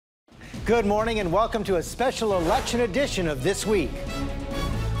Good morning and welcome to a special election edition of This Week.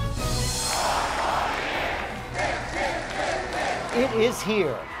 It is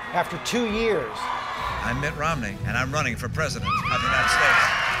here after 2 years. I'm Mitt Romney, and I'm running for president of the United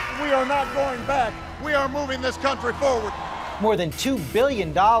States. We are not going back. We are moving this country forward. More than $2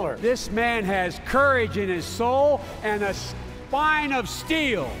 billion. This man has courage in his soul and a spine of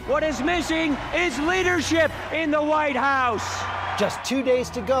steel. What is missing is leadership in the White House. Just 2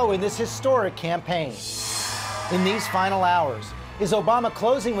 days to go in this historic campaign. In these final hours, is Obama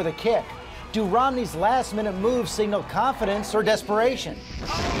closing with a kick? Do Romney's last-minute moves signal confidence or desperation? Oh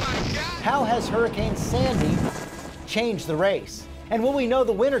my God. How has Hurricane Sandy changed the race? And will we know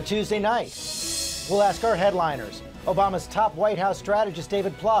the winner Tuesday night? We'll ask our headliners, Obama's top White House strategist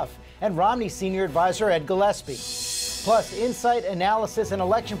David Plouffe and Romney's senior advisor Ed Gillespie. Plus, insight, analysis, and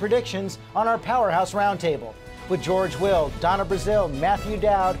election predictions on our Powerhouse Roundtable with George Will, Donna Brazil, Matthew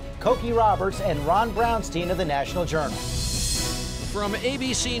Dowd, Cokie Roberts, and Ron Brownstein of the National Journal. From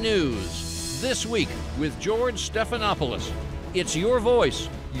ABC News, This Week with George Stephanopoulos. It's your voice,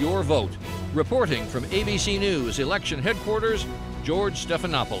 your vote. Reporting from ABC News Election Headquarters, George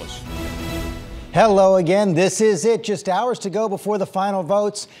Stephanopoulos. Hello again. This is it. Just hours to go before the final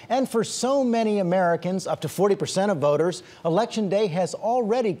votes. And for so many Americans, up to 40% of voters, Election Day has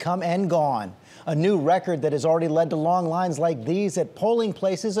already come and gone. A new record that has already led to long lines like these at polling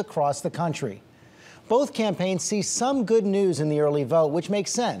places across the country. Both campaigns see some good news in the early vote, which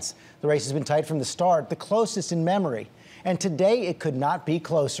makes sense. The race has been tight from the start, the closest in memory. And today it could not be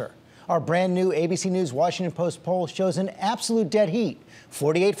closer. Our brand new ABC News Washington Post poll shows an absolute dead heat.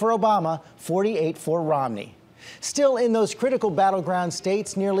 48 for Obama, 48 for Romney. Still, in those critical battleground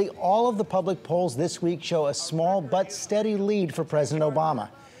states, nearly all of the public polls this week show a small but steady lead for President Obama.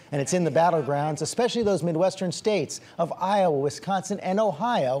 And it's in the battlegrounds, especially those Midwestern states of Iowa, Wisconsin, and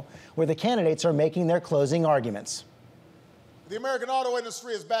Ohio, where the candidates are making their closing arguments. The American auto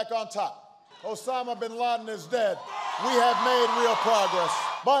industry is back on top. Osama bin Laden is dead. We have made real progress.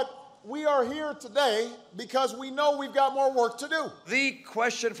 But we are here today because we know we've got more work to do. The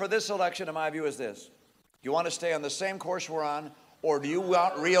question for this election, in my view, is this. Do you want to stay on the same course we're on, or do you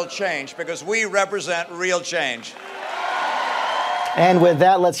want real change? Because we represent real change. And with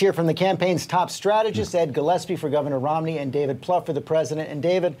that, let's hear from the campaign's top strategist, Ed Gillespie for Governor Romney and David Plouffe for the president. And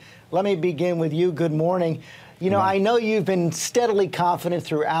David, let me begin with you. Good morning. You know, I know you've been steadily confident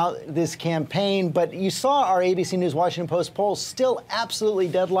throughout this campaign, but you saw our ABC News Washington Post poll still absolutely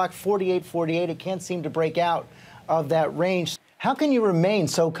deadlocked, 48-48. It can't seem to break out of that range. How can you remain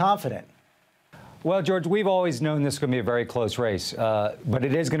so confident? Well, George, we've always known this is going to be a very close race, but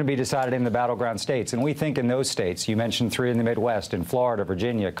it is going to be decided in the battleground states. And we think in those states, you mentioned 3 in the Midwest, in Florida,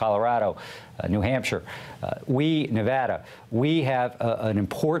 Virginia, Colorado, New Hampshire, Nevada, we have an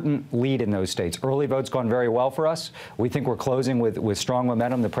important lead in those states. Early vote's gone very well for us. We think we're closing with strong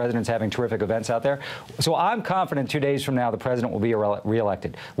momentum. The president's having terrific events out there. So I'm confident 2 days from now the president will be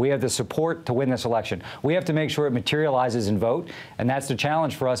reelected. We have the support to win this election. We have to make sure it materializes in vote, and that's the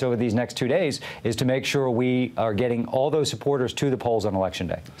challenge for us over these next 2 days, is to make sure we are getting all those supporters to the polls on Election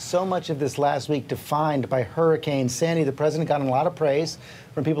Day. So much of this last week defined by Hurricane Sandy. The president got a lot of praise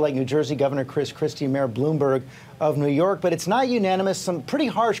from people like New Jersey Governor Chris Christie, Mayor Bloomberg of New York, but it's not unanimous. Some pretty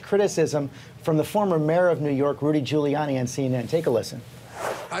harsh criticism from the former mayor of New York, Rudy Giuliani, on CNN. Take a listen.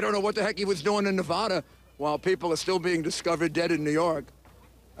 I don't know what the heck he was doing in Nevada while people are still being discovered dead in New York.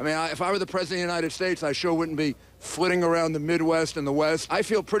 I mean, if I were the president of the United States, I sure wouldn't be flitting around the Midwest and the West. I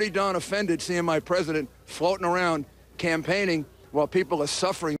feel pretty darn offended seeing my president floating around campaigning while people are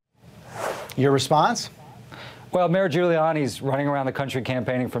suffering. Your response? Well, Mayor Giuliani's running around the country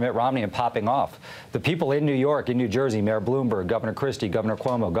campaigning for Mitt Romney and popping off. The people in New York, in New Jersey, Mayor Bloomberg, Governor Christie, Governor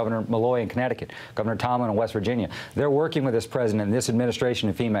Cuomo, Governor Malloy in Connecticut, Governor Tomlin in West Virginia, they're working with this president and this administration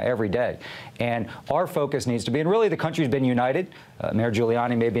and FEMA every day. And our focus needs to be, and really the country's been united, Mayor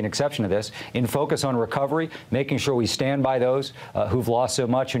Giuliani may be an exception to this, in focus on recovery, making sure we stand by those who've lost so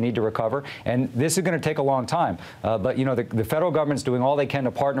much, who need to recover. And this is going to take a long time. But, you know, the federal government's doing all they can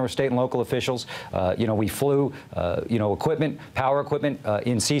to partner with state and local officials. You know, we flew equipment, power equipment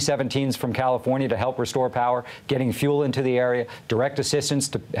in C-17s from California to help restore power, getting fuel into the area, direct assistance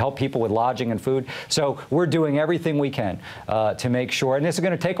to help people with lodging and food. So we're doing everything we can to make sure, and this is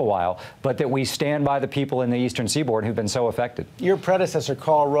going to take a while, but that we stand by the people in the Eastern Seaboard who've been so affected. Your predecessor,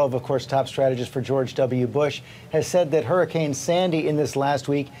 Karl Rove, of course, top strategist for George W. Bush, has said that Hurricane Sandy in this last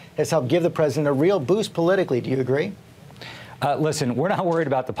week has helped give the president a real boost politically. Do you agree? Listen, we're not worried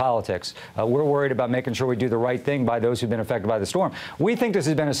about the politics. We're worried about making sure we do the right thing by those who've been affected by the storm. We think this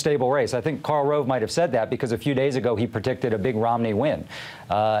has been a stable race. I think Karl Rove might have said that because a few days ago he predicted a big Romney win.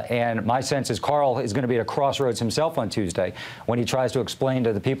 And my sense is Karl is going to be at a crossroads himself on Tuesday when he tries to explain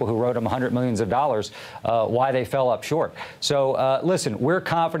to the people who wrote him $100 million why they fell up short. So, listen, we're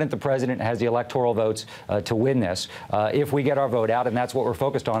confident the president has the electoral votes to win this if we get our vote out, and that's what we're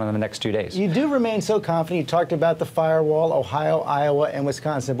focused on in the next 2 days. You do remain so confident. You talked about the firewall, Ohio, Iowa, and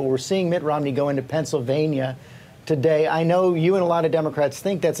Wisconsin, but we're seeing Mitt Romney go into Pennsylvania today. I know you and a lot of Democrats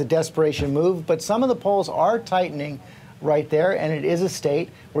think that's a desperation move, but some of the polls are tightening right there, and it is a state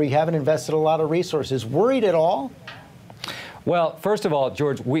where you haven't invested a lot of resources. Worried at all? Well, first of all,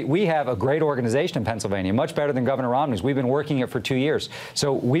 George, we have a great organization in Pennsylvania, much better than Governor Romney's. We've been working it for 2 years.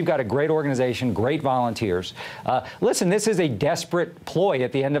 So we've got a great organization, great volunteers. Listen, this is a desperate ploy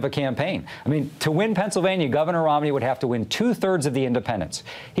at the end of a campaign. I mean, to win Pennsylvania, Governor Romney would have to win 2/3 of the independents.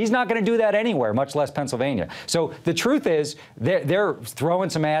 He's not going to do that anywhere, much less Pennsylvania. So the truth is they're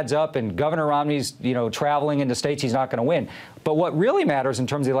throwing some ads up, and Governor Romney's, traveling into states he's not going to win. But what really matters in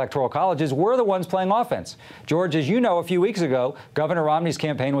terms of the Electoral College is we're the ones playing offense. George, as you know, a few weeks ago, Governor Romney's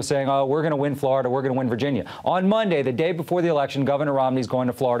campaign was saying, oh, we're going to win Florida, we're going to win Virginia. On Monday, the day before the election, Governor Romney's going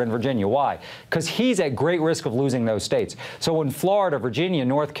to Florida and Virginia. Why? Because he's at great risk of losing those states. So in Florida, Virginia,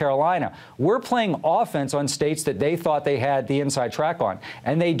 North Carolina, we're playing offense on states that they thought they had the inside track on,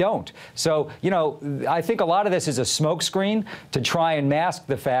 and they don't. So, I think a lot of this is a smokescreen to try and mask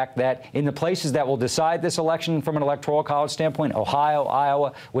the fact that in the places that will decide this election from an Electoral College standpoint, Ohio,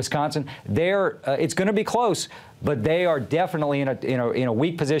 Iowa, Wisconsin, it's going to be close, but they are definitely in a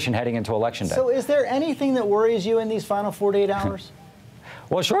weak position heading into Election Day. So is there anything that worries you in these final 48 hours?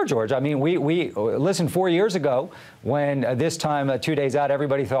 Well, sure, George. I mean, we listen, 4 years ago, when this time, 2 days out,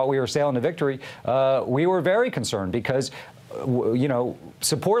 everybody thought we were sailing to victory, we were very concerned because,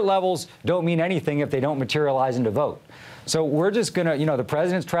 support levels don't mean anything if they don't materialize into vote. So we're just going to, the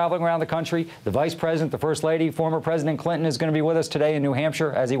president's traveling around the country. The vice president, the first lady, former President Clinton is going to be with us today in New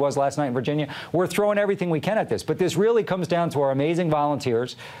Hampshire, as he was last night in Virginia. We're throwing everything we can at this. But this really comes down to our amazing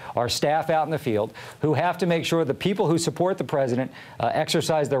volunteers, our staff out in the field, who have to make sure the people who support the president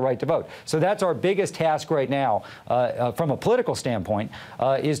exercise their right to vote. So that's our biggest task right now, from a political standpoint,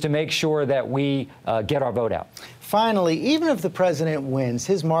 is to make sure that we get our vote out. Finally, even if the president wins,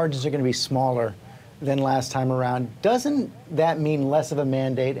 his margins are going to be smaller than last time around. Doesn't that mean less of a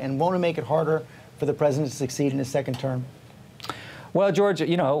mandate, and won't it make it harder for the president to succeed in his second term? Well, George,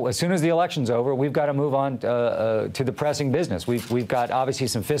 as soon as the election's over, we've got to move on to the pressing business. We've got obviously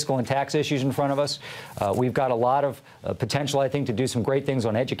some fiscal and tax issues in front of us. We've got a lot of potential, I think, to do some great things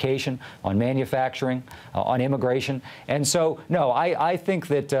on education, on manufacturing, on immigration. And so, no, I think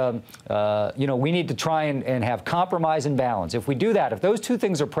that, we need to try and have compromise and balance. If we do that, if those two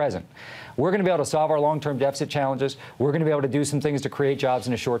things are present, we're going to be able to solve our long-term deficit challenges. We're going to be able to do some things to create jobs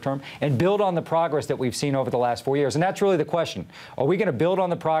in the short term and build on the progress that we've seen over the last 4 years. And that's really the question. Are we going to build on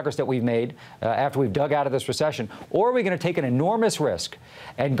the progress that we've made after we've dug out of this recession, or are we going to take an enormous risk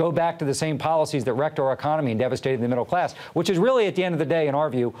and go back to the same policies that wrecked our economy and devastated the middle class, which is really, at the end of the day, in our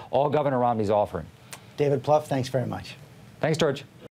view, all Governor Romney's offering? David Plouffe, thanks very much. Thanks, George.